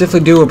Blast. It's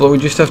definitely doable, we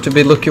just have to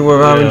be looking with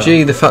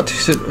RNG. The fact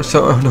is,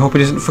 so I hope he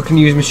doesn't fucking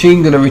use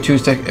machine gun every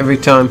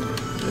time.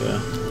 Yeah.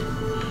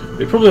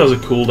 It probably has a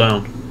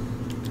cooldown.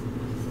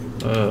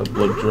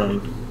 Blood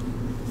Drain.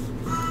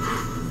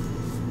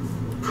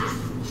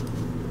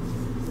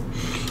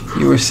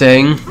 You were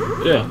saying?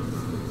 Yeah.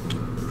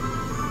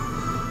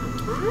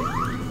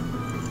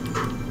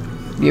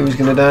 You was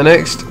gonna die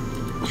next.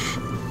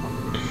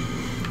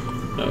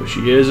 No,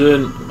 she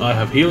isn't. I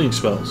have healing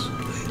spells.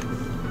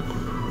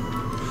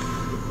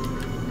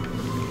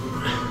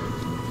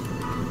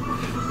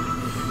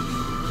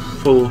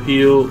 Full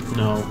heal.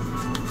 No.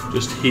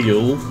 Just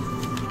heal.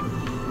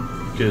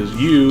 Because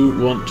you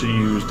want to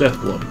use Death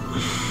Blow.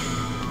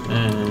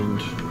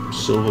 And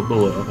Silver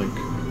Bullet, I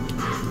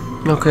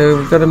think. Okay,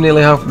 we've got him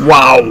nearly half.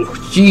 Wow!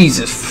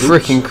 Jesus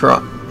freaking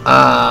crap.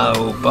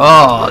 Oh,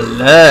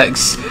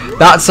 bollocks.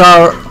 That's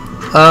our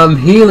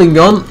healing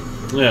gun.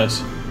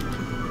 Yes.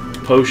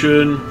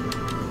 Potion.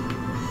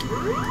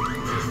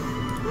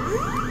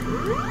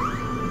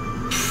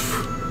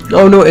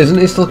 Oh no, it isn't.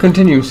 It still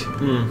continues.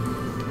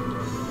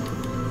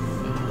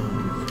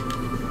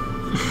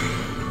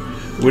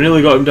 We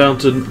nearly got him down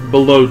to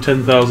below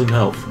 10,000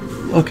 health.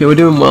 Okay, we're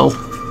doing well.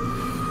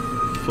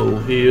 Full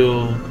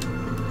heal.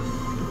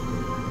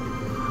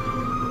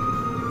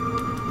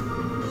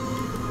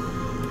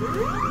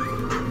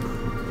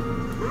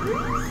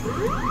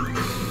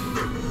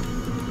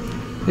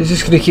 He's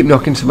just going to keep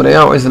knocking somebody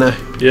out, isn't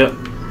he? Yeah.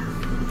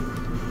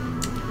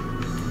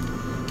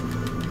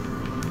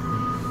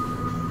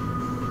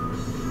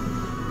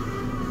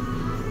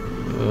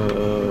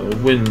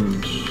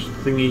 Wind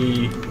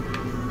thingy.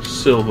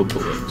 Silver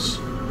bullets.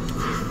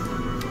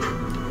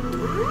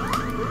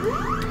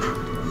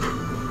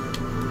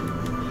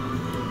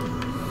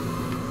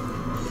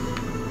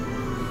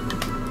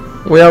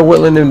 We are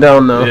whittling him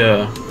down now.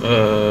 Yeah.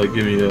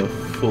 Give me a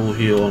full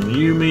heal on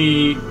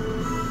Yumi.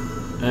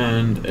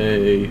 And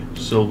a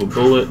silver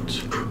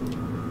bullet.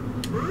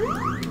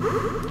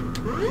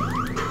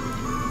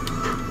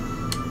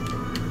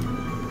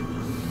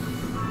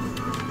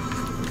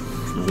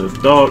 And a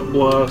dark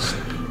blast.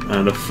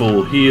 And a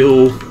full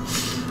heal.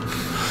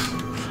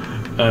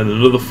 And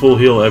another full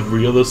heal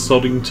every other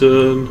sodding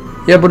turn.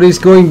 Yeah, but he's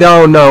going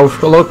down now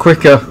a lot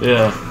quicker.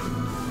 Yeah.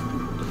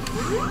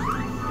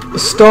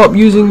 Stop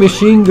using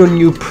machine gun,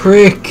 you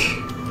prick.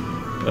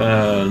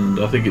 And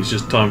I think it's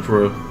just time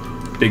for a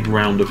big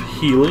round of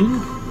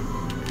healing.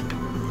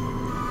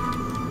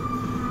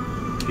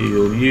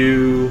 Heal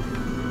you.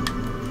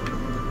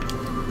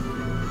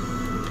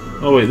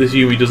 Oh wait, this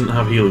Yumi doesn't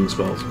have healing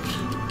spells.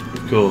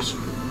 Of course.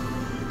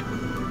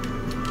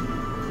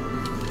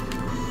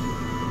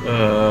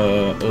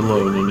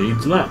 Alona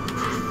needs that.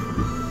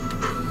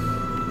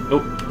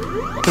 Oh.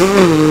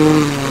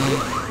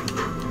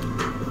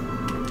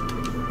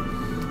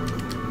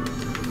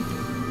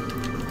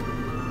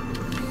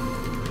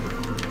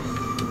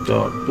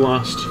 Dark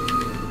Blast.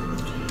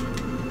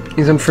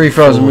 He's on free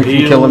frozen, we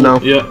can kill him now.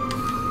 Yeah.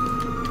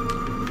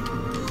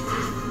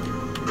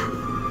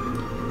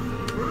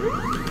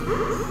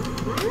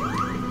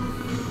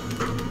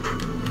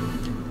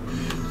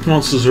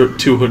 Monsters are at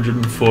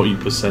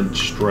 240%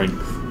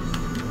 strength.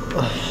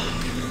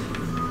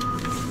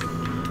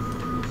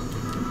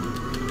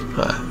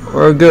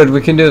 We're good,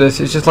 we can do this.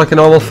 It's just like a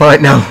normal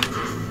fight now.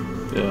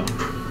 Yeah.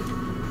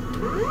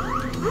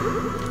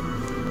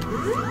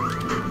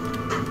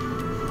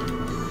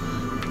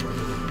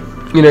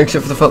 You know,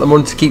 except for the fact the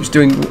monster keeps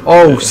doing...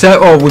 Oh,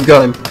 we've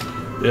got him.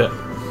 Yeah.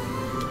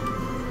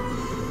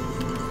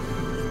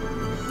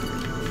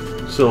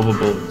 Silver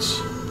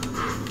bullets.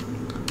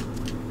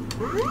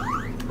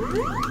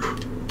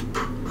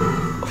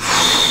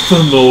 The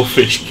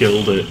Moorfish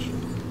killed it.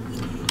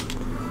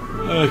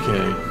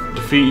 Okay.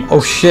 Defeat.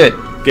 Oh shit.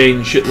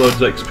 Gain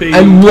shitloads of XP.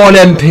 And 1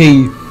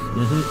 MP.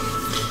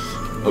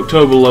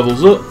 October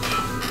levels up.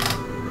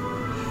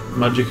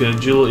 Magic and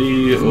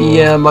agility. Or...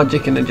 Yeah,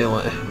 magic and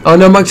agility. Oh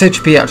no, max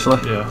HP actually.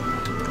 Yeah.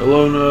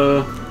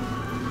 Alona,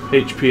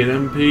 HP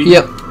and MP.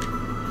 Yep.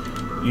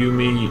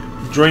 Yumi,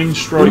 Drain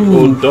Strike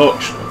or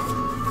Dark Strike.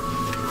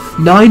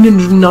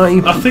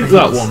 990. I think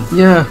that one.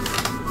 Yeah.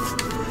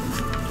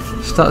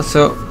 Starts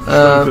up.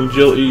 Strength and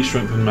agility,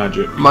 strength and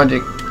magic.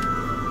 Magic.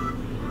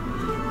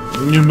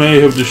 You may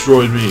have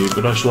destroyed me,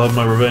 but I shall have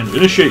my revenge.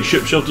 Initiate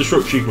ship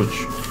self-destruct sequence.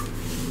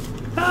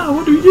 Ah,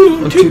 what do we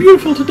do? I'm too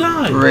beautiful to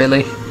die.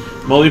 Really?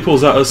 Molly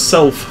pulls out her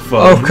self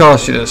phone. Oh, of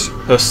course she does.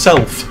 Her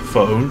self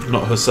phone,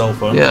 not her cell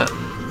phone. Yeah.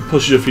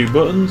 Pushes a few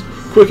buttons.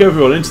 Quick,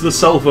 everyone, into the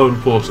cell phone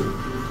portal.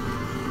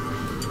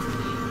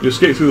 You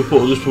escape through the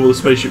portal just before the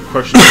spaceship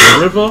crashes into the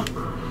river.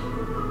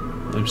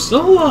 I'm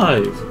still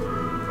alive.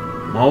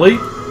 Molly?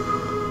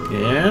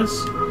 Yes?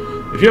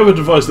 If you have a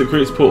device that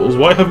creates portals,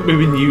 why haven't we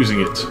been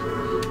using it?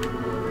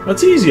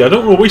 That's easy, I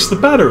don't want to waste the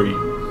battery.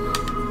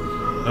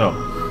 Oh.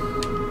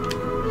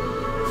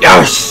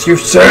 Yes, you've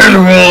saved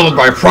the world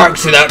by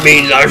proxy. That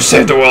means I've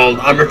saved the world.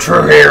 I'm a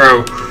true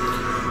hero.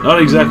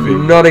 Not exactly.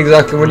 Not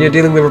exactly. When you're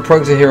dealing with a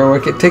proxy hero,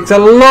 it takes a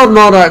lot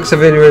more acts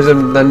of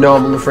heroism than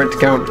normal for it to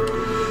count.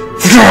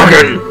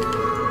 Dragon!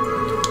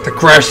 The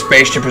crashed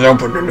spaceship has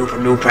opened a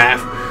new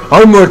path.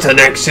 Onward to the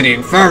next city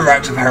and further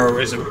acts of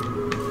heroism.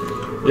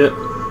 Yep.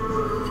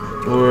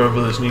 Or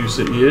wherever this new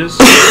city is.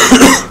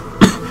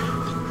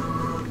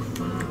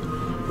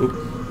 Oop.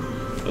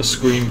 A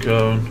screen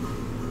cone.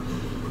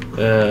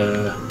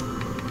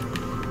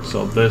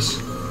 So this.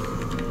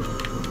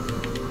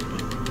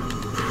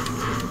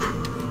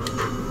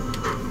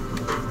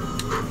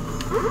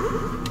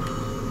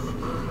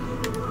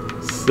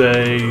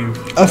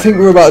 Save. I think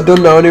we're about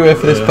done now anyway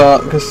for this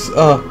part, because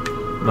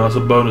no, it's a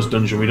bonus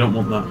dungeon. We don't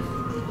want that.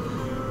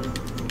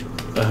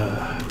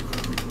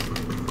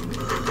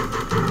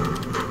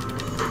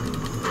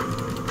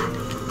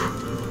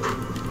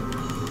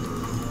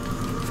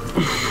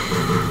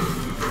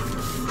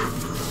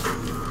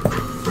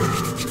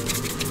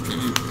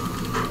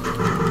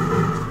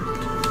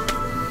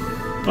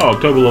 Oh,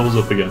 October levels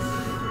up again.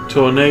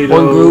 Tornado.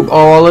 One group,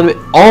 all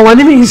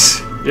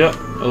enemies. Yep,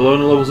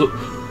 Alona levels up.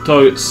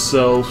 Target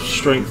self,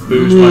 strength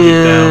boost,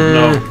 magic down.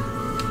 No.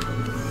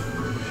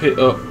 Hit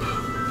up.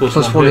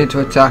 Plus one hit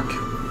to attack.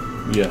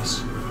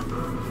 Yes.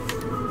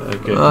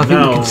 Okay. I think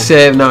we can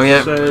save now,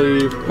 yeah.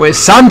 Save. Wait,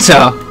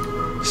 Santa?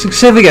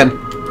 Save again.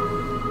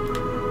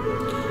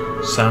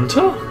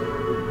 Santa?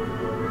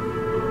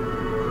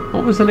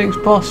 What was the next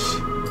boss?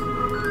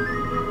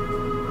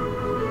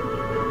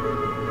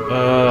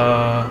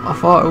 I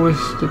thought it was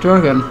the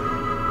dragon.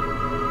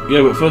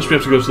 Yeah, but first we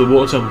have to go to the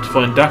water temple to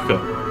find Daka.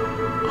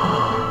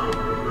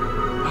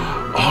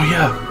 Oh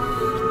yeah.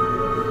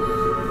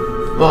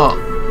 What?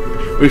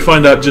 We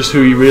find out just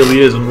who he really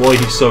is and why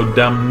he's so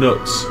damn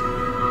nuts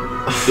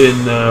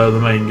in the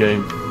main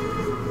game.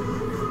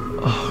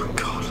 Oh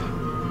god.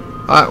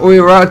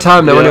 We're out of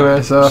time now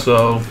anyway,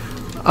 so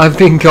I've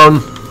been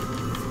gone.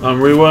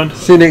 I'm Rewind.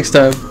 See you next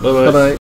time. Bye bye. Bye bye.